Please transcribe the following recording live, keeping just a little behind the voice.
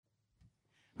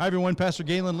Hi, everyone. Pastor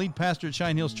Galen, lead pastor at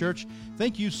Cheyenne Hills Church.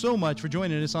 Thank you so much for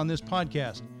joining us on this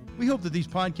podcast. We hope that these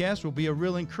podcasts will be a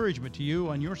real encouragement to you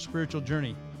on your spiritual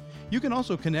journey. You can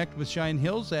also connect with Cheyenne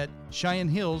Hills at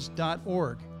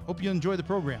CheyenneHills.org. Hope you enjoy the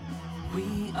program.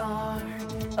 We are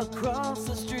across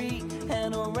the street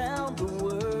and around the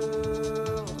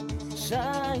world,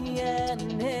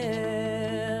 Cheyenne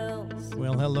Hills.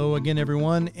 Well, hello again,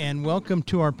 everyone, and welcome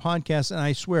to our podcast. And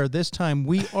I swear, this time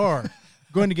we are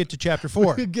going to get to chapter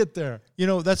 4. We get there. You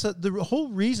know, that's the whole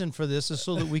reason for this is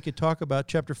so that we could talk about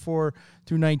chapter 4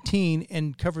 through 19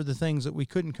 and cover the things that we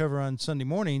couldn't cover on Sunday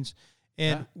mornings.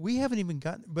 And we haven't even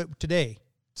gotten, but today,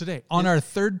 on our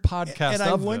third podcast and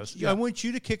I want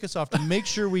you to kick us off to make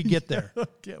sure we get there.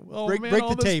 Okay, well, break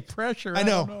the tape. Pressure. I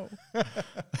know.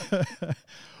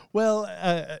 Well,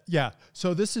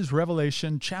 So this is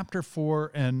Revelation chapter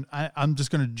 4, and I'm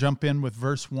just going to jump in with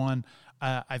verse 1.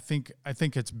 I think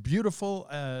it's beautiful.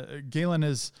 Galen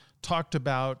has talked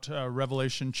about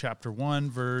Revelation chapter 1,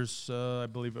 verse I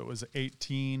believe it was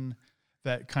 18.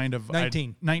 That kind of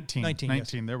 19. 19.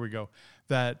 Yes. There we go.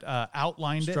 That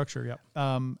outlined structure. It. Yep.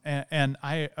 And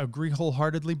I agree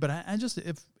wholeheartedly. But I just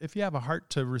if you have a heart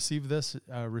to receive this,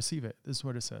 receive it. This is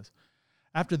what it says.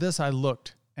 After this, I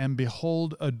looked, and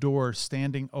behold, a door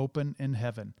standing open in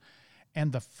heaven.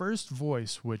 And the first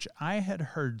voice which I had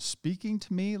heard speaking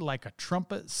to me like a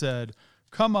trumpet said,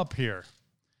 "Come up here,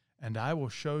 and I will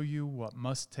show you what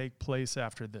must take place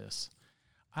after this."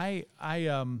 There's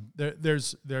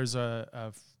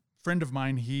a friend of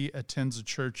mine. He attends a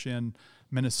church in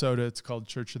Minnesota. It's called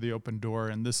Church of the Open Door,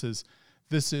 and this is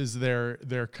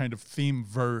their kind of theme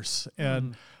verse.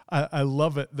 And I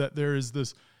love it that there is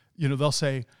this. You know, they'll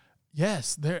say,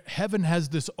 yes, heaven has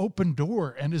this open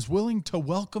door and is willing to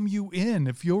welcome you in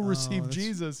if you'll receive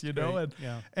Jesus, you know,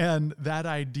 and that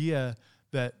idea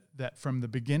that from the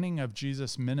beginning of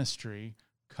Jesus' ministry,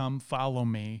 come follow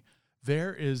me,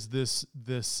 there is this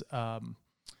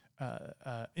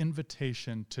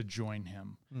invitation to join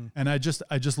him. And I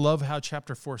just love how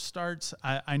chapter 4 starts.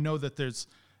 I know that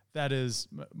that is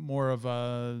more of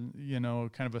a, you know,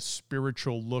 kind of a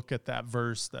spiritual look at that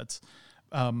verse. That's,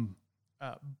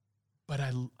 but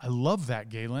I love that,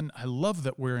 Galen. I love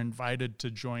that we're invited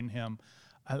to join him.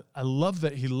 I love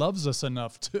that he loves us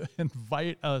enough to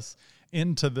invite us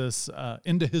into this,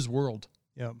 into his world.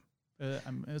 Yeah.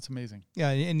 It's amazing. Yeah.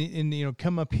 And you know,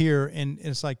 come up here. And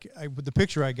it's like the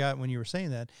picture I got when you were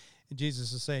saying that,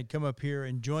 Jesus is saying, come up here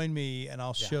and join me and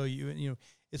I'll show you. And, you know,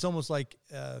 it's almost like,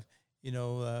 what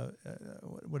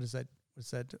is that?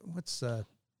 What's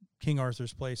King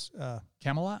Arthur's place?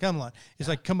 Camelot? Camelot. It's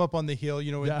like, come up on the hill,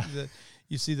 you know,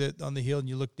 you see that on the hill and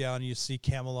you look down and you see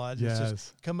Camelot. Yes. It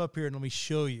says, come up here and let me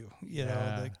show you, you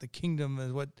know, the kingdom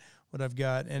is what I've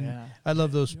got. And I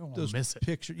love those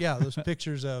pictures. Yeah. Those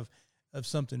pictures of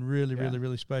something really, really,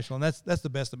 really special. And that's the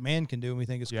best that man can do. And we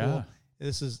think it's cool.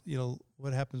 This is, you know,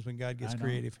 what happens when God gets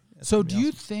creative. That's so do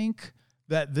you think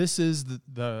that this is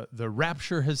the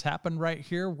rapture has happened right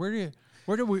here?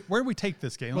 Where do we take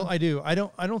this, Galen? Well, I do. I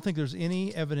don't think there's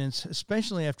any evidence,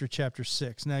 especially after chapter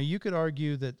 6. Now, you could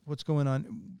argue that what's going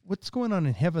on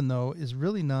in heaven, though, is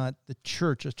really not the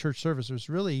church, a church service. There's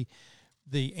really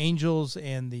the angels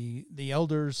and the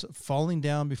elders falling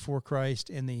down before Christ,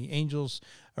 and the angels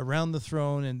around the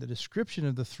throne, and the description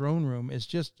of the throne room is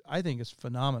just, I think, is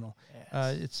phenomenal.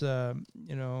 Yes. It's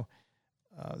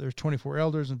there's 24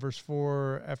 elders in verse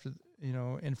 4 after, you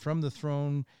know, and from the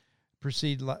throne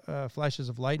proceed flashes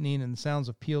of lightning and sounds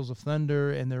of peals of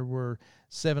thunder, and there were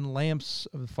 7 lamps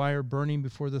of fire burning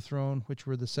before the throne, which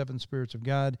were the 7 spirits of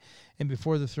God. And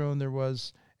before the throne there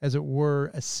was, as it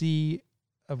were, a sea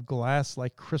of glass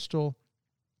like crystal.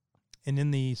 And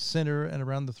in the center and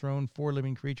around the throne, 4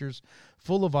 living creatures,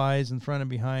 full of eyes in front and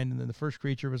behind. And then the first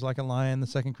creature was like a lion, the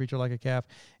second creature like a calf,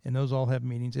 and those all have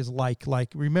meanings. Is like.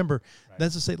 Remember,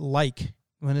 that's to say like.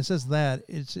 When it says that,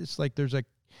 it's like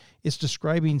it's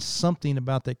describing something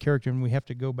about that character, and we have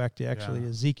to go back to actually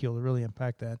Ezekiel to really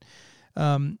unpack that.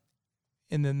 And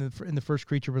then in the first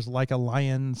creature was like a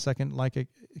lion, second like a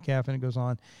calf, and it goes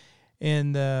on.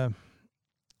 And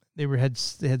they had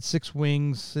 6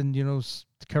 wings, and, you know,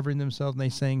 covering themselves, and they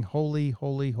sang, "Holy,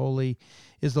 holy, holy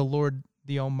is the Lord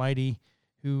the Almighty,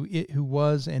 who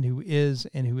was and who is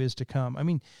to come." I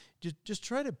mean, just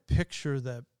try to picture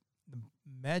the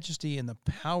majesty and the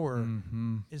power.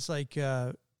 Mm-hmm. It's like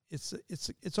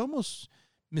it's almost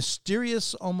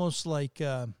mysterious, almost like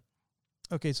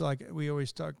okay, so like we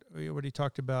already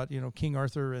talked about, you know, King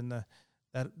Arthur and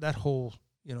that whole,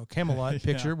 you know, Camelot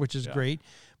picture, which is great.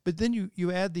 But then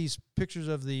you add these pictures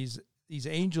of these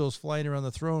angels flying around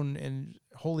the throne and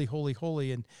holy, holy,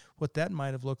 holy, and what that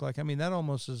might have looked like. I mean, that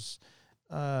almost is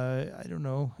I don't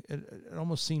know. It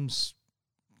almost seems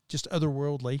just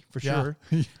otherworldly for Yeah. sure.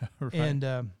 Yeah, right. And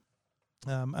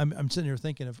I'm sitting here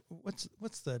thinking of what's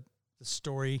the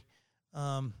story.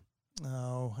 I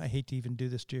hate to even do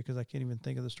this to you because I can't even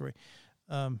think of the story.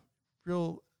 I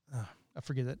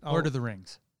forget it. Lord of the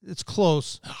Rings. It's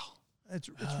close. Oh. It's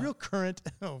real current.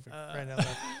 Oh, right now,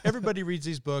 everybody reads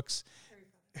these books.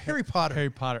 Harry Potter. Harry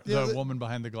Potter, Yeah, the woman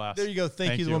behind the glass. There you go.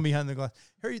 Thank you, the you. one behind the glass.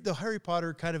 The Harry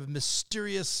Potter kind of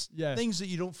mysterious Yes. things that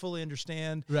you don't fully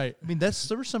understand. Right. I mean, there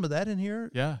was some of that in here.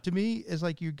 Yeah. To me, it's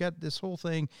like you got this whole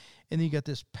thing, and then you got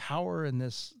this power and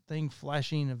this thing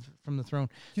flashing from the throne.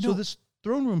 So this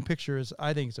throne room picture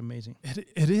I think, is amazing.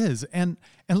 It is, and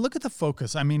look at the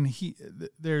focus. I mean,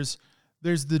 there's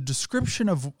the description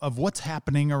of what's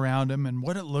happening around him and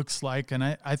what it looks like, and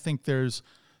I think there's,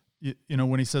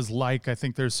 when he says like, I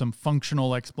think there's some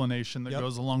functional explanation that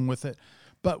goes along with it.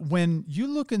 But when you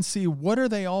look and see what are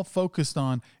they all focused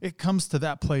on, it comes to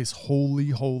that place,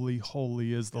 holy, holy,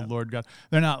 holy is the Lord God.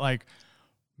 They're not like,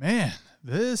 man,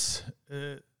 this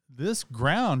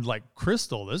ground like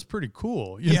crystal, that's pretty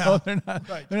cool. You know, they're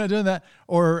not doing that.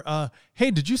 Or, hey,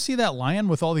 did you see that lion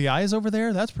with all the eyes over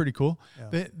there? That's pretty cool.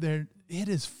 Yeah. It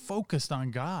is focused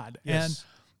on God. Yes.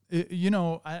 And,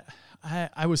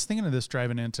 I was thinking of this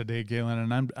driving in today, Galen,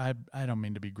 and I don't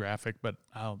mean to be graphic, but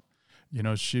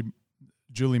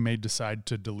Julie may decide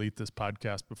to delete this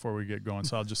podcast before we get going,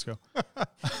 so I'll just go.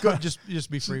 Go, just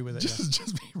be free with it.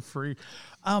 Just be free.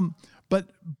 But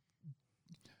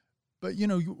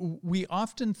we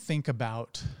often think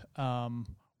about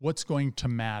what's going to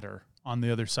matter on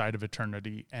the other side of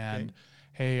eternity, and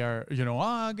hey,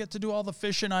 I'll get to do all the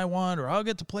fishing I want, or I'll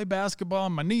get to play basketball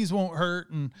and my knees won't hurt,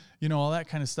 and all that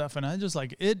kind of stuff. And I just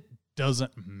like, it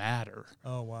doesn't matter.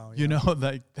 Oh wow. Yeah.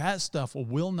 Like that stuff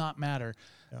will not matter.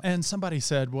 Yeah. And somebody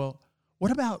said, well,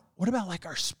 what about like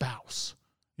our spouse?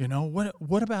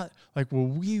 What about like, will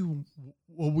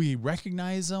we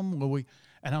recognize them? Will we?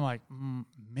 And I'm like,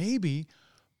 maybe,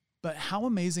 but how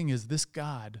amazing is this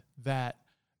God that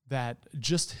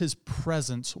just his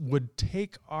presence would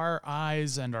take our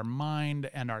eyes and our mind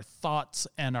and our thoughts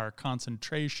and our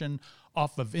concentration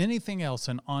off of anything else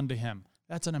and onto him.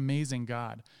 That's an amazing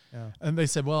God. Yeah. And they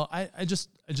said, well, I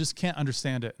just can't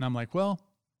understand it. And I'm like, well,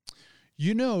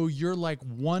 you're like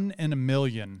 1 in a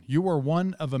million. You were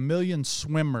one of a million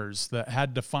swimmers that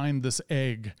had to find this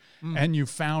egg, and you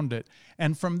found it.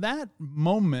 And from that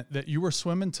moment that you were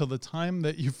swimming till the time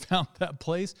that you found that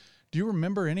place, do you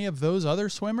remember any of those other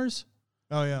swimmers?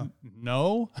 Oh, yeah.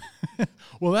 No?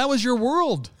 Well, that was your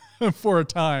world for a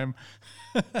time.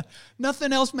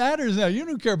 Nothing else matters now. You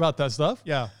don't care about that stuff.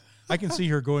 Yeah. I can see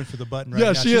her going for the button right now.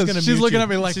 Yeah, she is. She's looking at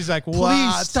me like, she's like,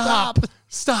 please stop.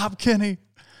 Stop, Kenny.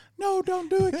 No, don't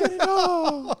do it, Kenny.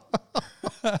 No.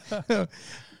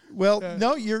 Well,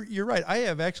 no, you're right. I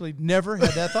have actually never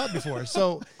had that thought before.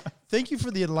 So thank you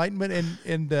for the enlightenment.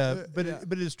 But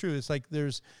it is true. It's like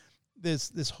there's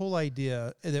this whole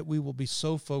idea that we will be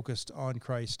so focused on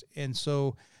Christ and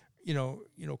so,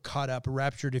 caught up,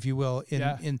 raptured, if you will.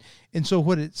 And so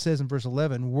what it says in verse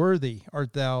 11, worthy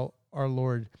art thou, our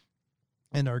Lord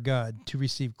and our God, to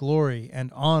receive glory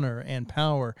and honor and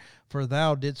power, for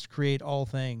thou didst create all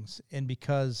things, and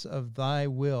because of thy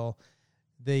will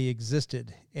they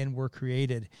existed and were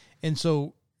created. And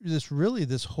so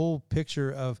this whole picture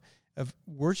of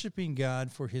worshiping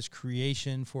God for his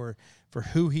creation, for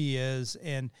who he is.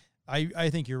 And I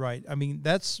think you're right. I mean,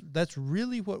 that's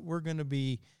really what we're going to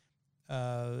be.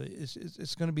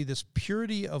 It's going to be this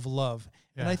purity of love.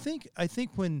 Yeah. And I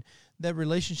think when that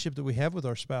relationship that we have with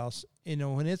our spouse,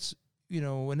 when it's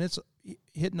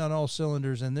hitting on all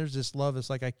cylinders and there's this love, it's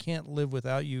like, I can't live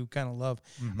without you kind of love.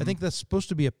 Mm-hmm. I think that's supposed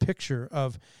to be a picture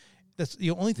of, that's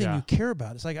the only thing you care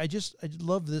about. It's like, I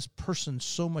love this person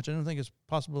so much. I don't think it's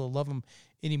possible to love them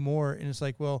anymore. And it's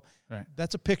like, well,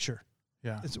 that's a picture.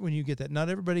 Yeah. It's when you get that. Not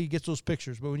everybody gets those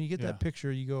pictures, but when you get that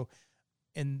picture, you go,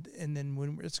 and then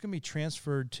when it's going to be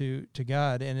transferred to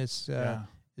God, and it's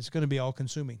going to be all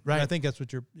consuming. Right. And I think that's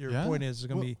what your point is. It's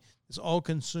going to be this all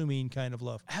consuming kind of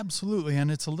love. Absolutely.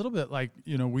 And it's a little bit like,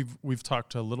 we've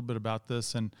talked a little bit about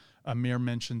this, and Amir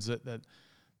mentions it, that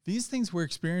these things we're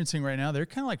experiencing right now, they're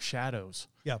kind of like shadows.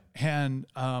 Yeah. And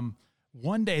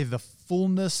one day the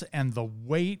fullness and the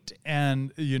weight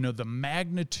and the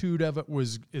magnitude of it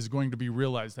is going to be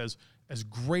realized. As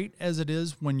great as it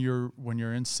is when you're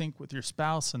in sync with your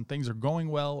spouse and things are going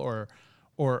well,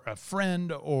 or a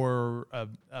friend, or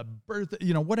a birth,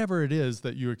 whatever it is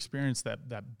that you experience,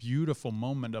 that beautiful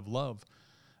moment of love,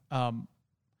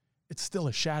 it's still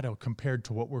a shadow compared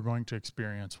to what we're going to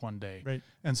experience one day. Right.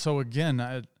 And so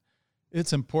again,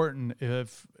 it's important,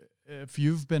 if if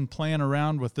you've been playing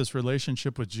around with this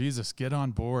relationship with Jesus, get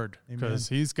on board, because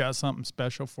he's got something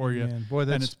special for you. Boy,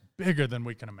 and it's bigger than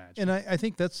we can imagine. And I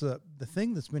think that's the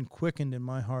thing that's been quickened in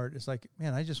my heart. It's like,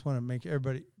 man, I just want to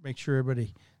make sure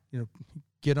everybody,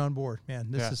 get on board, man.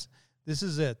 This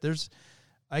is it.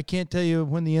 I can't tell you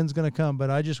when the end's going to come, but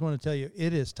I just want to tell you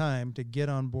it is time to get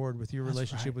on board with your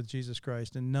relationship with Jesus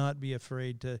Christ and not be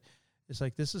afraid to. It's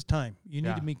like, this is time. You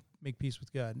need to make peace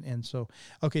with God. And so,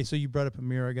 okay, so you brought up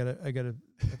Amir. I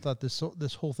thought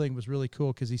this whole thing was really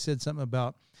cool because he said something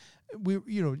about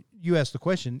you asked the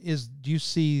question do you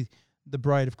see the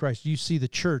bride of Christ? Do you see the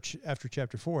church after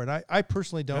chapter 4? And I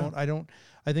personally don't. Yeah.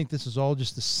 I think this is all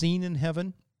just the scene in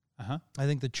heaven. I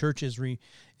think the church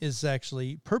is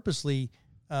actually purposely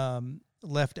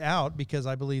left out because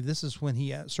I believe this is when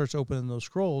he starts opening those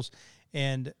scrolls,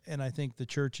 and I think the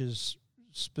church is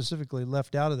specifically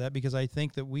left out of that because I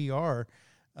think that we are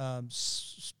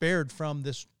spared from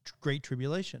this great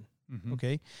tribulation.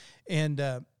 Okay, and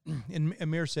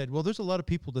Amir said, well, there's a lot of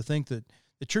people to think that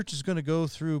the church is going to go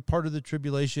through part of the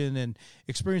tribulation and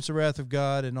experience the wrath of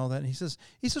God and all that. And he says,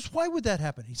 why would that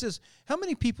happen? He says, how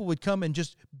many people would come and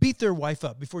just beat their wife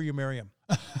up before you marry them?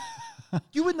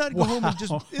 You would not go home and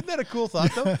just, isn't that a cool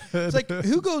thought though? It's like,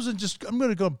 who goes and just, I'm going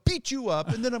to go beat you up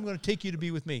and then I'm going to take you to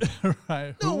be with me.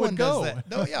 Right. No one does that.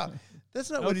 No, yeah.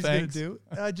 That's not what he's going to do.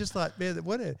 And I just thought,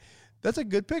 man, that's a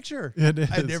good picture. It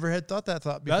is. I never had thought that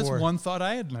thought before. That's one thought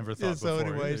I had never thought before. So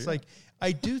anyway, it's like,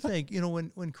 I do think,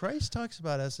 when Christ talks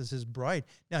about us as his bride,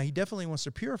 now he definitely wants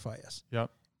to purify us.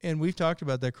 Yep. And we've talked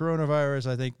about that coronavirus.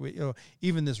 I think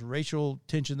even this racial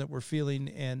tension that we're feeling,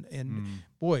 and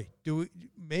boy, do we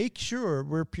make sure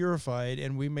we're purified,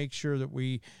 and we make sure that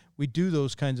we do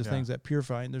those kinds of things that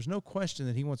purify. And there's no question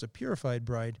that he wants a purified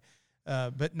bride,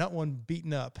 but not one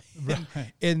beaten up.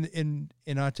 Right. And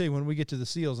I'll tell you, when we get to the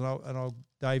seals, and I'll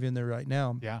dive in there right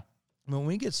now. Yeah. When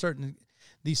we get starting,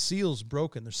 these seals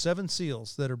broken. There's 7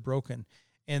 seals that are broken,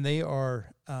 and they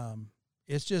are.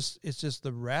 It's just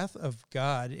the wrath of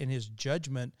God and his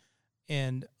judgment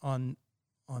and on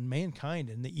mankind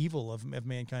and the evil of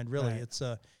mankind, really. Right. It's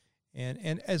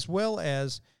and as well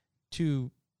as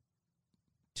to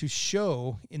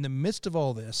show in the midst of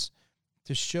all this,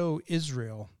 to show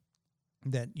Israel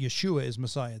that Yeshua is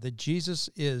Messiah, that Jesus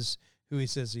is who he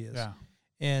says he is. Yeah.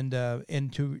 And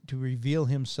to reveal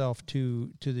himself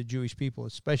to the Jewish people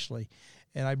especially.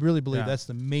 And I really believe that's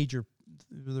the major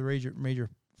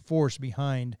force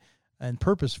behind and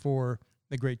purpose for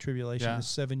the Great Tribulation, the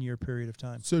 7-year period of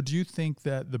time. So do you think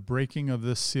that the breaking of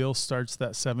this seal starts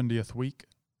that 70th week?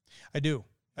 I do.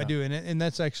 I do. And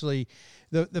that's actually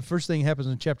the first thing happens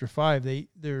in chapter 5.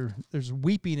 There's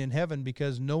weeping in heaven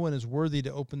because no one is worthy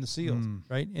to open the seals,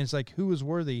 right? And it's like, who is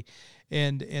worthy?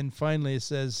 And finally it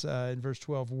says in verse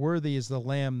 12, worthy is the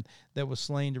Lamb that was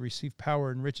slain to receive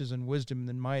power and riches and wisdom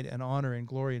and might and honor and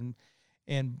glory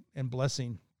and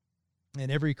blessing. And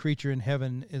every creature in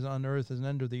heaven is on earth and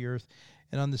under the earth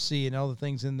and on the sea and all the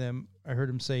things in them. I heard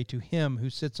him say, to him who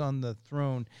sits on the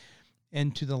throne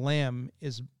and to the Lamb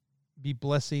be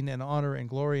blessing and honor and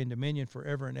glory and dominion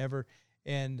forever and ever.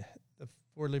 And the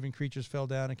 4 living creatures fell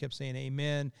down and kept saying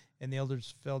amen. And the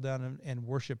elders fell down and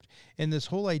worshiped. And this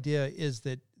whole idea is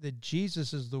that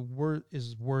Jesus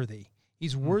is worthy.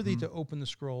 He's worthy to open the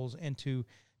scrolls and to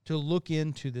look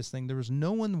into this thing. There was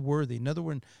no one worthy, no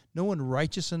one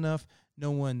righteous enough,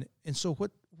 no one. And so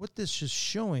what this is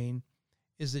showing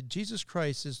is that Jesus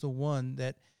Christ is the one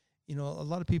that, a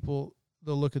lot of people,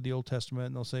 they'll look at the Old Testament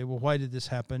and they'll say, well, why did this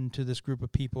happen to this group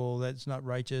of people that's not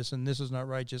righteous and this is not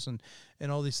righteous and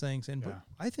all these things. And but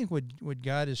I think what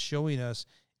God is showing us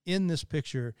in this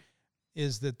picture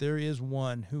is that there is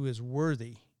one who is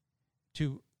worthy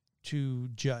to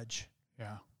judge.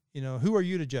 Yeah. Who are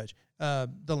you to judge? The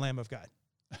Lamb of God.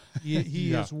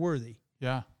 He is worthy.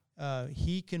 Yeah.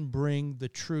 He can bring the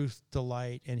truth to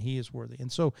light, and he is worthy.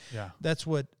 And so that's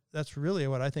really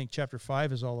what I think chapter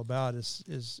 5 is all about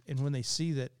is and when they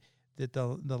see that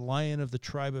the Lion of the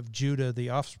tribe of Judah,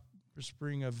 the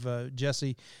offspring of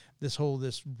Jesse, this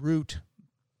root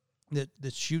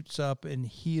that shoots up, and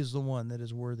he is the one that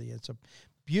is worthy. It's a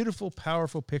beautiful,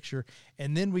 powerful picture.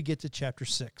 And then we get to chapter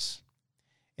 6.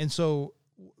 And so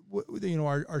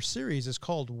our series is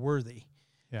called Worthy,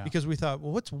 because we thought,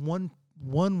 well, what's one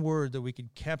word that we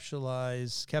could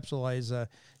capsulize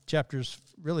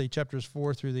chapters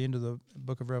 4 through the end of the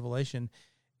book of Revelation,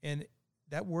 and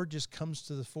that word just comes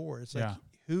to the fore. It's like,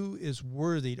 who is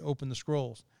worthy to open the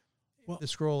scrolls, the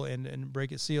scroll and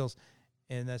break its seals,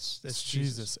 and that's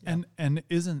Jesus. Yeah. And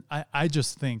isn't I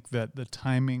just think that the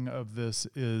timing of this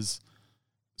is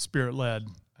Spirit led.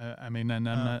 I mean, and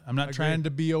I'm not agreed. trying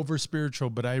to be over spiritual,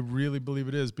 but I really believe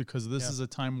it is, because this is a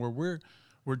time where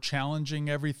we're challenging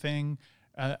everything.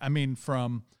 I mean,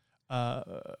 from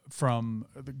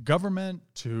the government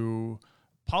to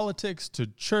politics to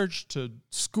church to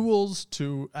schools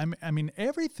to I mean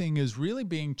everything is really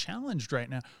being challenged right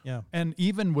now. Yeah. And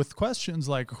even with questions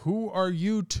like, who are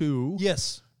you to?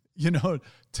 Yes.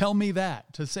 Tell me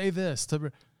that, to say this,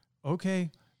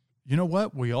 okay, you know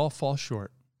what? We all fall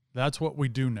short. That's what we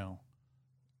do know.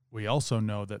 We also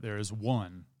know that there is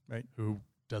one Right. who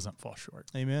doesn't fall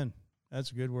short. Amen.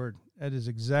 That's a good word. That is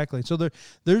exactly. So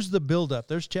there's the buildup.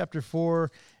 There's chapter 4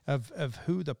 of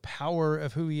who the power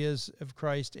of who he is, of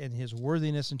Christ, and his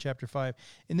worthiness in chapter 5.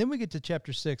 And then we get to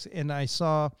chapter 6, and I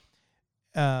saw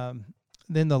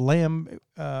then the Lamb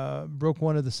broke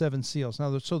one of the 7 seals.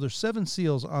 Now, so there's 7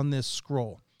 seals on this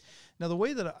scroll. Now, the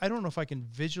way that I don't know if I can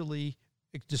visually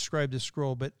describe this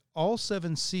scroll, but all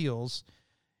 7 seals,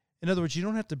 in other words, you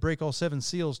don't have to break all 7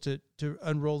 seals to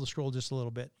unroll the scroll just a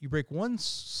little bit. You break one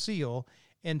seal,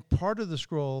 and part of the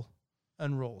scroll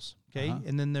unrolls, okay?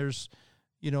 And then there's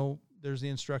the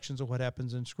instructions of what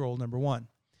happens in scroll number 1.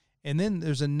 And then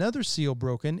there's another seal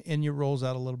broken, and it rolls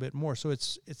out a little bit more. So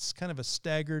it's kind of a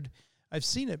staggered. I've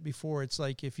seen it before. It's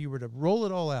like if you were to roll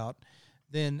it all out,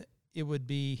 then it would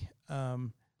be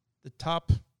the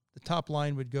top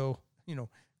line would go,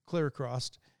 clear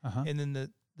across, and then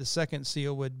the second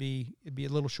seal it'd be a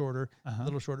little shorter,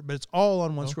 but it's all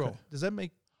on one scroll. Does that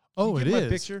make? Oh, it is. My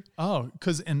picture. Oh,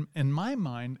 because in my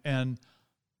mind, and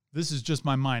this is just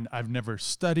my mind, I've never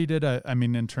studied it. I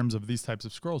mean, in terms of these types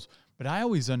of scrolls, but I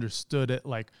always understood it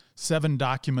like 7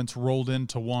 documents rolled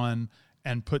into one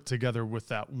and put together with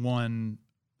that one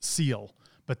seal.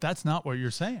 But that's not what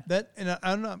you're saying.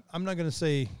 I'm not going to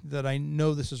say that I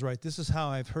know this is right. This is how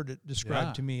I've heard it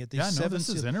described to me. This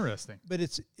is interesting. But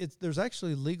there's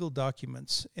actually legal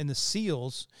documents, and the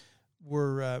seals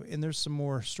were, and there's some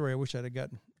more story. I wish I'd have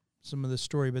gotten some of this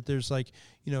story, but there's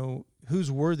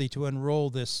who's worthy to unroll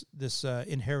this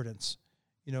inheritance.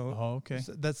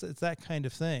 It's that kind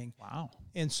of thing. Wow.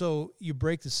 And so you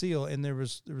break the seal, and there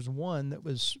was one that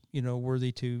was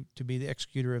worthy to be the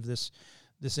executor of this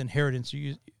inheritance,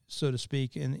 so to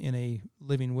speak, in a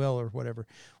living will or whatever.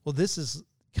 Well, this is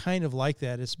kind of like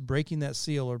that. It's breaking that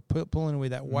seal or pulling away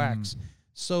that wax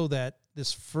so that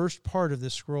this first part of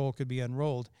this scroll could be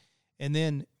unrolled. And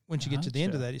then once you get to the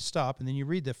end of that, you stop, and then you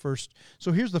read the first.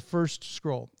 So here's the first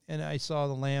scroll. And I saw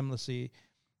the Lamb, let's see.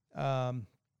 And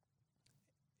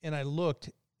I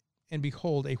looked, and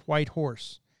behold, a white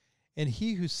horse. And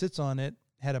he who sits on it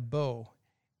had a bow,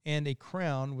 and a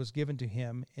crown was given to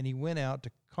him, and he went out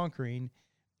to conquering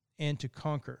and to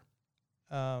conquer.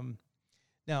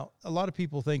 Now, a lot of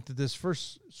people think that this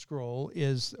first scroll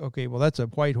is, okay, well, that's a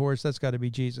white horse. That's got to be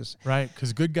Jesus. Right,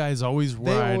 because good guys always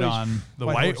ride on the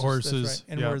white horses. That's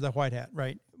right, and wear the white hat,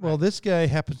 right? Well, this guy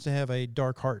happens to have a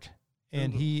dark heart,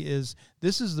 and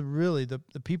this is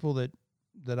the people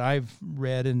that I've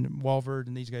read and Walvoord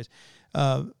and these guys,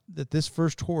 that this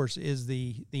first horse is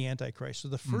the Antichrist. So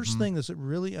the first thing that's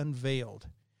really unveiled.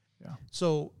 Yeah.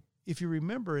 So if you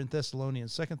remember in 2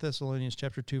 Thessalonians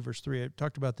chapter 2, verse 3, I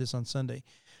talked about this on Sunday,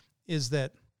 is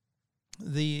that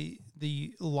the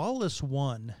lawless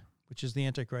one, which is the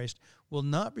Antichrist, will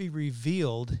not be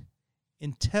revealed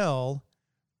until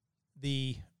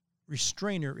the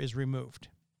restrainer is removed,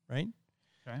 right?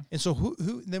 Okay. And so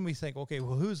who then we think, okay,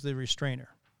 well, who's the restrainer?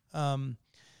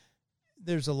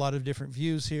 There's a lot of different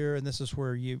views here, and this is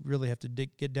where you really have to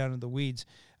get down in the weeds.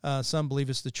 Some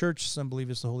believe it's the church, some believe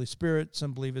it's the Holy Spirit,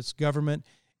 some believe it's government.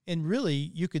 And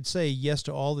really, you could say yes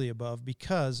to all the above,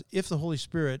 because if the Holy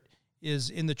Spirit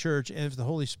is in the church, and if the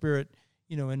Holy Spirit,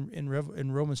 in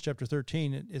Romans chapter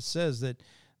 13, it says that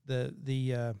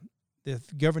the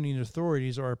governing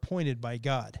authorities are appointed by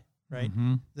God. Right?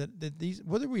 That these,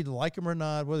 whether we like them or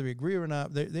not, whether we agree or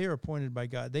not, they are appointed by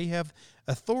God. They have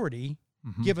authority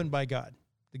given by God.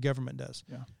 The government does.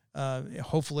 Yeah.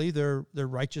 Hopefully they're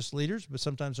righteous leaders, but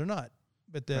sometimes they're not.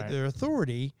 But their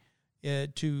authority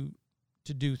to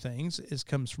do things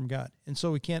comes from God, and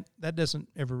so that doesn't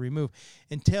ever remove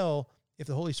until if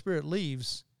the Holy Spirit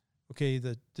leaves. Okay,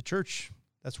 the church,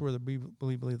 that's where we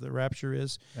believe the rapture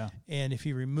is. Yeah. And if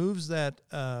he removes that.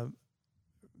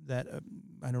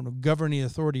 Governing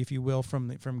authority, if you will,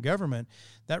 from government,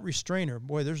 that restrainer,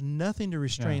 boy, there's nothing to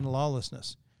restrain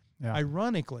lawlessness. Yeah.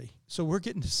 Ironically, so we're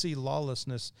getting to see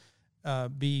lawlessness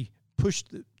be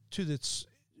pushed to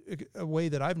a way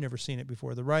that I've never seen it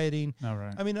before. The rioting. Oh,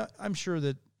 right. I mean, I'm sure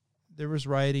that there was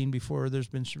rioting before. There's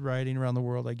been rioting around the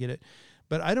world. I get it.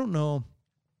 But I don't know.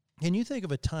 Can you think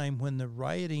of a time when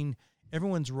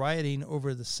everyone's rioting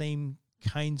over the same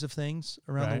kinds of things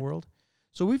around Right. the world.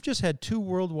 So we've just had 2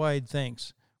 worldwide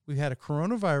things. We've had a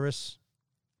coronavirus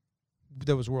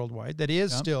that was worldwide. That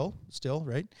is Yep. still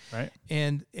right. Right.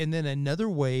 And then another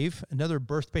wave, another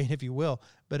birth pain, if you will,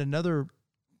 but another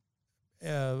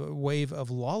wave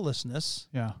of lawlessness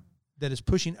Yeah. that is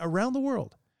pushing around the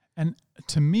world. And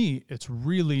to me, it's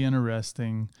really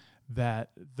interesting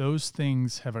that those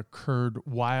things have occurred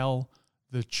while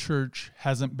the church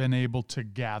hasn't been able to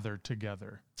gather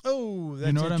together. Oh,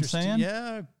 that's know what I'm interesting. saying?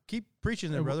 Yeah, keep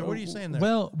preaching there, brother. What are you saying there?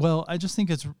 Well, I just think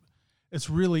it's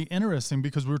really interesting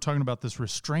because we were talking about this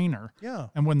restrainer. Yeah.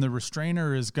 And when the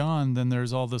restrainer is gone, then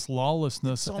there's all this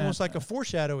lawlessness. It's almost like a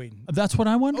foreshadowing. That's what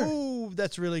I wonder. Oh,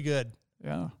 that's really good.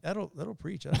 Yeah. That'll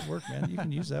preach. That'll work, man. You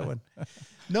can use that one.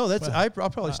 No, that's I'll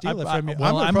probably steal it from you.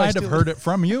 Well, I might have heard it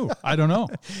from you. I don't know.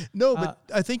 No, but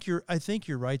I think you're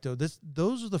right though.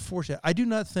 Those are the foreshadow. I do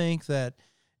not think that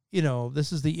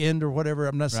this is the end or whatever.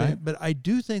 I'm not saying, Right. but I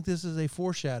do think this is a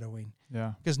foreshadowing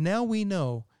Yeah. because now we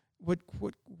know what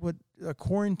a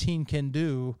quarantine can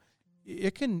do.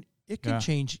 It can Yeah.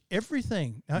 change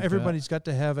everything. Now You bet. everybody's got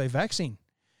to have a vaccine.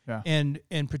 Yeah. And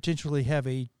potentially have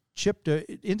a chip to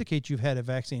indicate you've had a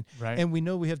vaccine. Right. And we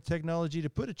know we have technology to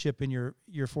put a chip in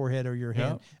your forehead or your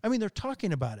hand. I mean, they're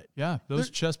talking about it. Yeah. Those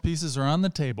chess pieces are on the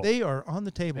table. They are on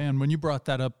the table. And when you brought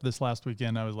that up this last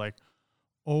weekend, I was like,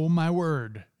 oh my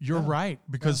word, you're right.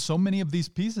 Because so many of these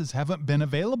pieces haven't been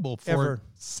available for Ever.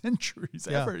 centuries,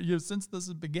 Yeah. ever, since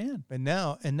this began. And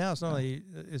now it's not only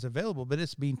is available, but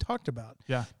it's being talked about.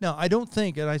 Yeah. Now, I don't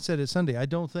think, and I said it Sunday, I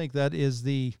don't think that is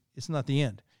it's not the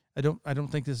end. I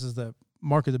don't think this is the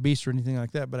mark of the beast or anything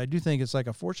like that, but I do think it's like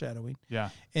a foreshadowing.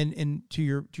 Yeah. And to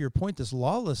your point, this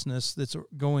lawlessness that's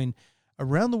going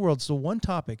around the world. So one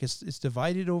topic, it's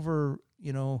divided over,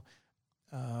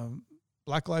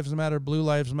 Black Lives Matter, Blue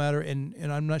Lives Matter,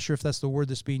 and I'm not sure if that's the word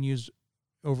that's being used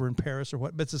over in Paris or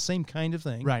what, but it's the same kind of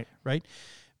thing. Right. Right.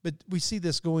 But we see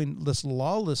this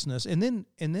lawlessness, and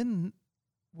then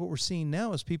what we're seeing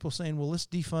now is people saying, well, let's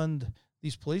defund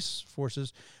these police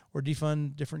forces or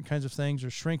defund different kinds of things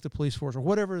or shrink the police force or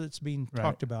whatever that's being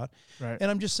talked about. Right. And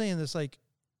I'm just saying this like,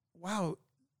 wow,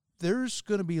 there's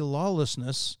going to be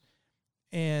lawlessness,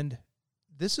 and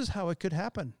this is how it could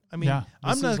happen. I mean,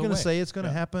 I'm not going to say it's going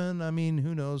to happen. I mean,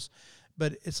 who knows?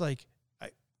 But it's like, I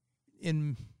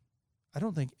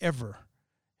don't think ever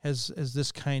has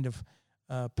this kind of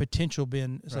potential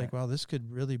been. It's like, wow, this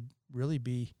could really, really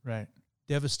be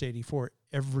devastating for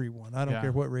everyone. I don't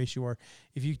care what race you are.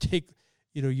 If you take,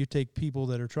 you take people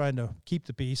that are trying to keep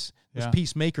the peace, as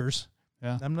peacemakers.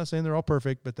 Yeah. I'm not saying they're all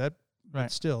perfect, but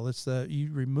Right. still, it's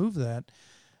you remove that.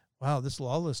 Wow, this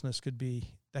lawlessness could be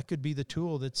the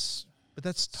tool that's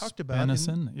talked about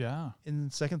in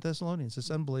 2 Thessalonians.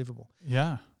 It's unbelievable.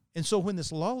 Yeah. And so when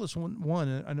this lawless one,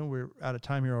 and I know we're out of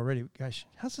time here already. Gosh,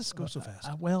 how's this go so fast?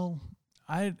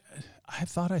 I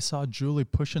thought I saw Julie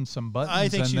pushing some buttons. I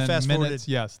think and she then fast-forwarded. minutes.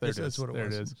 Yes, there it is. That's what it there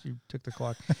was. It is. She took the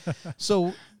clock.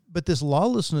 So, but this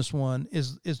lawlessness one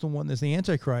is the one that's the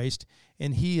Antichrist,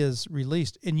 and he is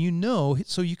released. And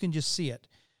so you can just see it.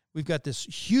 We've got this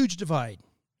huge divide,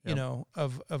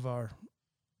 of our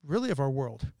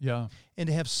world. Yeah. And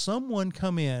to have someone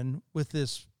come in with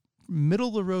this middle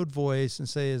of the road voice and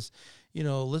say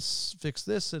let's fix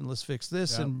this and let's fix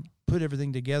this and put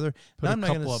everything together. Put now, a I'm not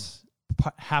couple gonna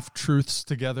of half truths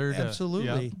together.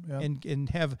 Absolutely. And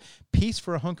have peace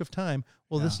for a hunk of time.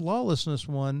 Well, this lawlessness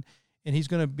one, and he's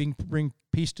going to bring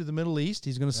peace to the Middle East.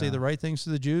 He's going to say the right things to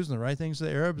the Jews and the right things to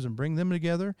the Arabs and bring them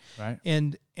together. Right.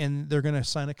 And they're going to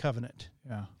sign a covenant.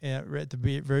 Yeah. At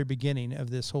the very beginning of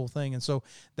this whole thing. And so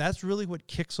that's really what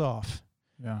kicks off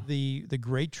the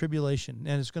Great Tribulation.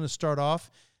 And it's going to start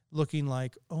off looking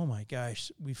like, oh my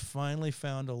gosh, we finally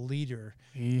found a leader.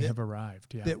 We have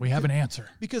arrived. Yeah. We have an answer.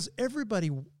 Because everybody,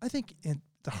 I think in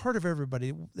the heart of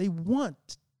everybody, I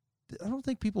don't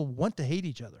think people want to hate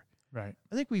each other. Right.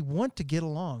 I think we want to get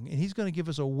along, and he's going to give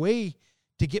us a way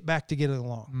to get back to getting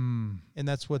along. And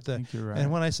that's what I think you're right.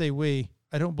 and when I say we,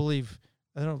 I don't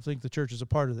think the church is a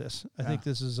part of this. I think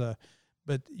this is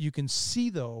but you can see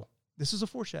though, this is a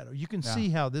foreshadow. You can see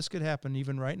how this could happen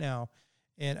even right now.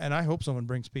 And I hope someone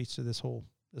brings peace to this whole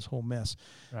mess.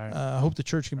 Right. I hope the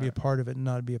church can be a part of it and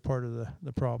not be a part of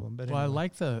the problem. But well, anyway.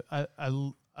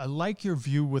 I like your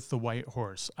view with the white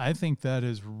horse. I think that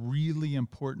is really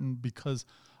important because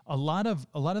a lot of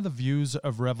the views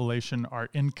of Revelation are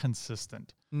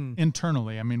inconsistent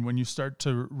internally. I mean, when you start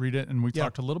to read it, and we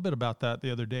talked a little bit about that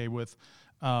the other day with,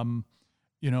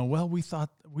 we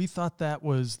thought that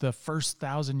was the first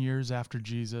 1,000 years after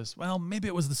Jesus. Well, maybe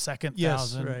it was the second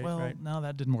 1,000. Right, no,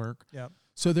 that didn't work. Yeah.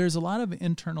 So there's a lot of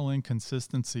internal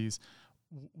inconsistencies.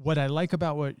 what I like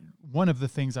about one of the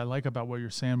things I like about what you're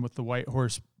saying with the white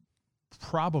horse,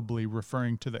 probably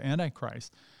referring to the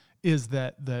Antichrist, is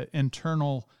that the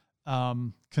internal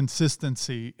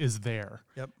consistency is there.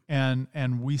 Yep.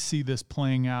 And we see this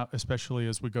playing out, especially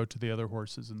as we go to the other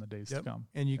horses in the days to come.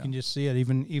 And you can just see it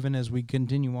even as we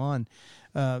continue on.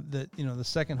 That the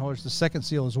second horse, the second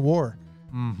seal is war.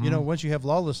 Mm-hmm. Once you have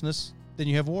lawlessness, then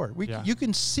you have war. Yeah. You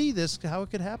can see this, how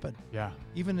it could happen. Yeah.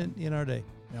 Even in our day.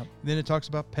 Yep. Then it talks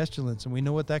about pestilence, and we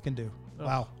know what that can do. Oh.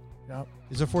 Wow. Yep.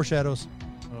 These are foreshadows.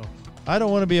 Oh. I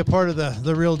don't want to be a part of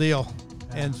the real deal.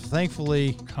 Yeah. And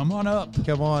thankfully, come on up.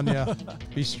 Come on, yeah.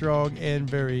 Be strong and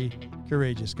very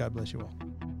courageous. God bless you all.